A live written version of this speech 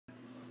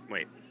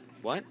Wait,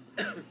 what?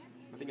 I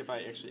think if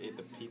I actually ate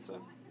the pizza,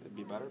 it'd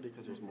be better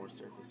because there's more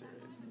surface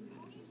area.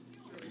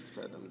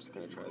 Instead, I'm just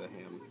gonna try the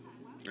ham.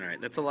 All right,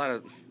 that's a lot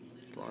of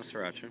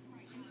sriracha.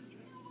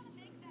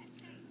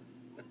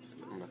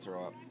 I'm gonna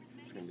throw up.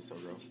 It's gonna be so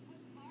gross.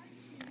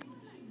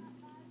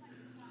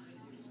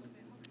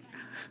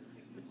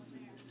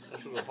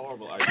 This was a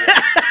horrible idea.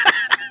 I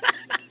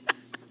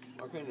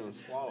couldn't even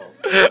swallow.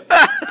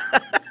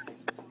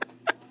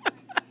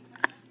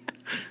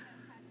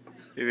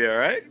 You be all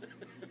right?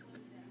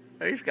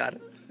 Oh, he's got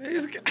it.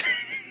 He's got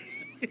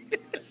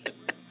it.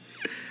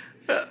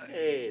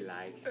 Hey,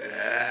 like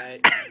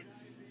that.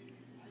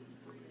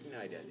 No,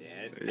 he doesn't.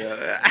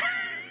 Yeah.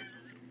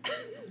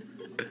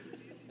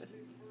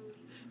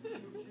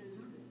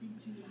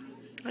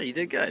 Oh, you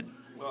did good.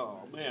 Oh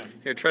man.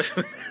 Here, trust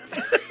me.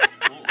 This.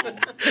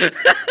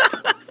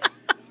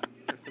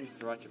 There's some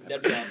sriracha pepper.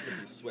 That'd be awesome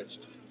if you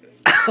switched.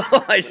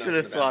 Oh, I should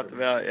have swapped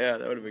them out. Yeah,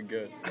 that would have been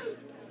good.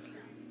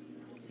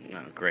 Oh,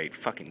 great.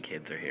 Fucking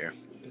kids are here.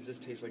 Does this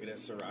taste like it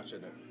has sriracha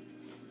in it?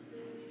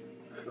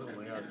 Oh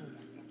my god.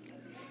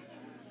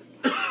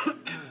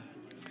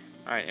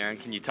 All right, Aaron,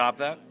 can you top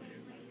that?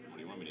 What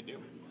do you want me to do?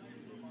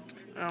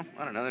 Well,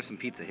 I don't know. There's some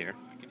pizza here.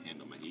 I can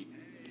handle my heat.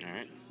 All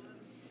right.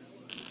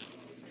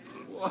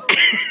 Whoa.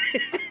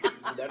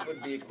 That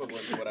would be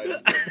equivalent to what I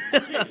just did. You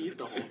can't eat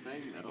the whole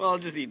thing, though. Well,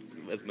 just eat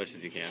as much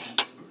as you can.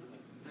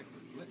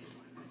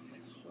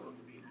 That's horrible.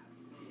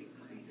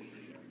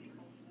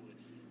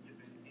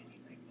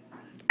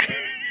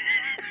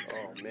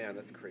 Oh man,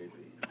 that's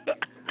crazy.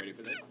 Ready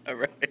for this? All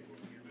right.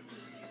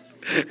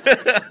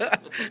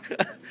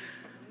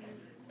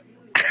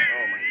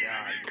 Oh my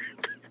god.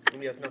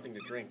 And he has nothing to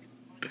drink.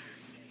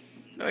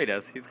 No, he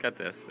does. He's got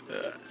this.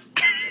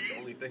 That's the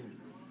only thing.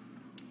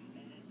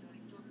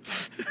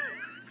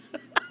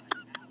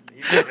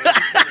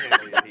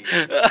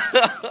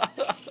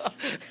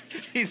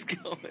 He's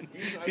going.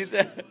 He's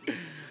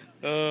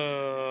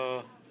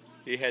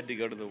he had to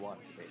go to the water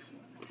station.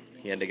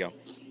 He had to go.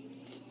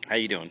 How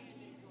you doing?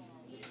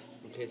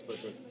 My taste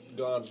buds are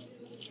gone.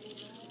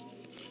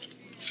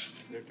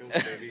 There goes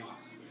baby.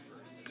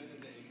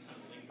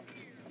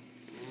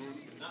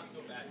 It's not so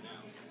bad now.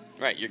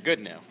 Right, you're good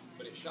now.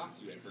 But it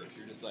shocks you at first.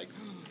 You're just like,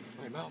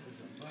 my mouth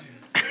is on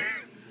fire.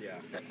 Yeah.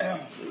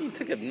 You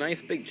took a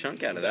nice big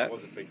chunk out of That that.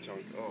 was a big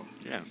chunk. Oh.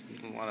 Yeah,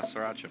 a lot of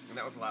sriracha. And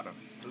that was a lot of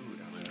food.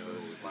 I know. It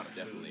was a lot of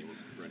Definitely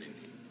running.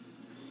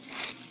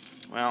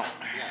 Well,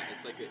 Yeah,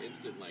 it's like an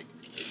instant, like,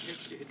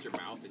 it hits your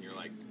mouth and you're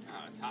like,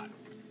 ah, it's hot.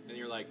 And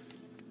you're like,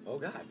 oh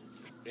god,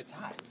 it's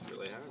hot. It's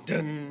really hot. Dun,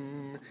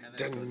 And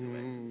then it goes away.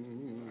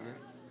 dun.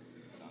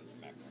 Sounds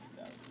backwards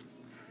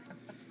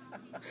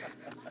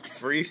out.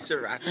 Free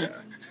sriracha.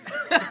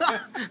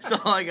 that's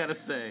all I gotta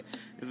say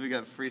is we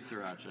got free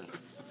sriracha.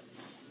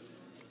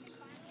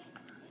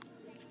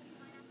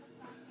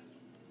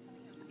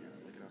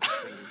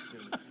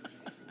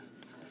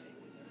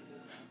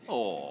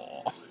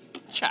 Oh,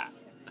 chat.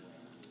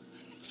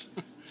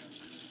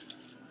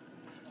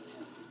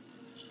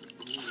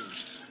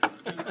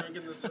 I'm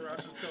drinking the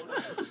sriracha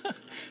soda.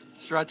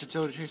 Sriracha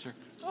soda chaser.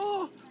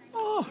 Oh.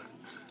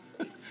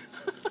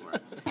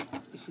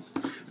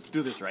 Let's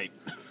do this right.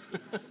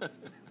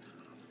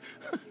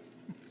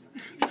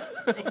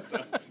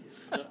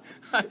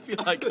 I feel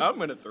like I'm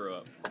gonna throw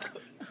up.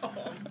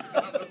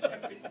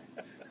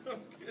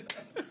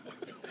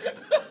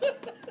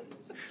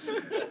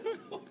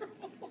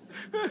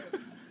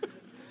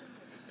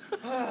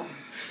 All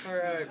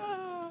right.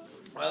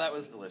 Well, that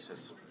was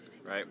delicious.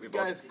 Right, we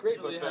Guys,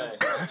 great buffet.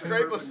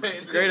 great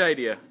buffet. Great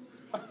idea.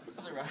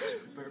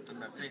 Sriracha burped in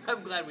my face.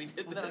 I'm glad we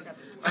did this.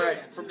 All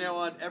right, from now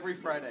on, every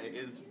Friday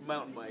is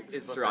Mountain Mike's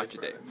It's buffet Sriracha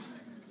Friday. Day.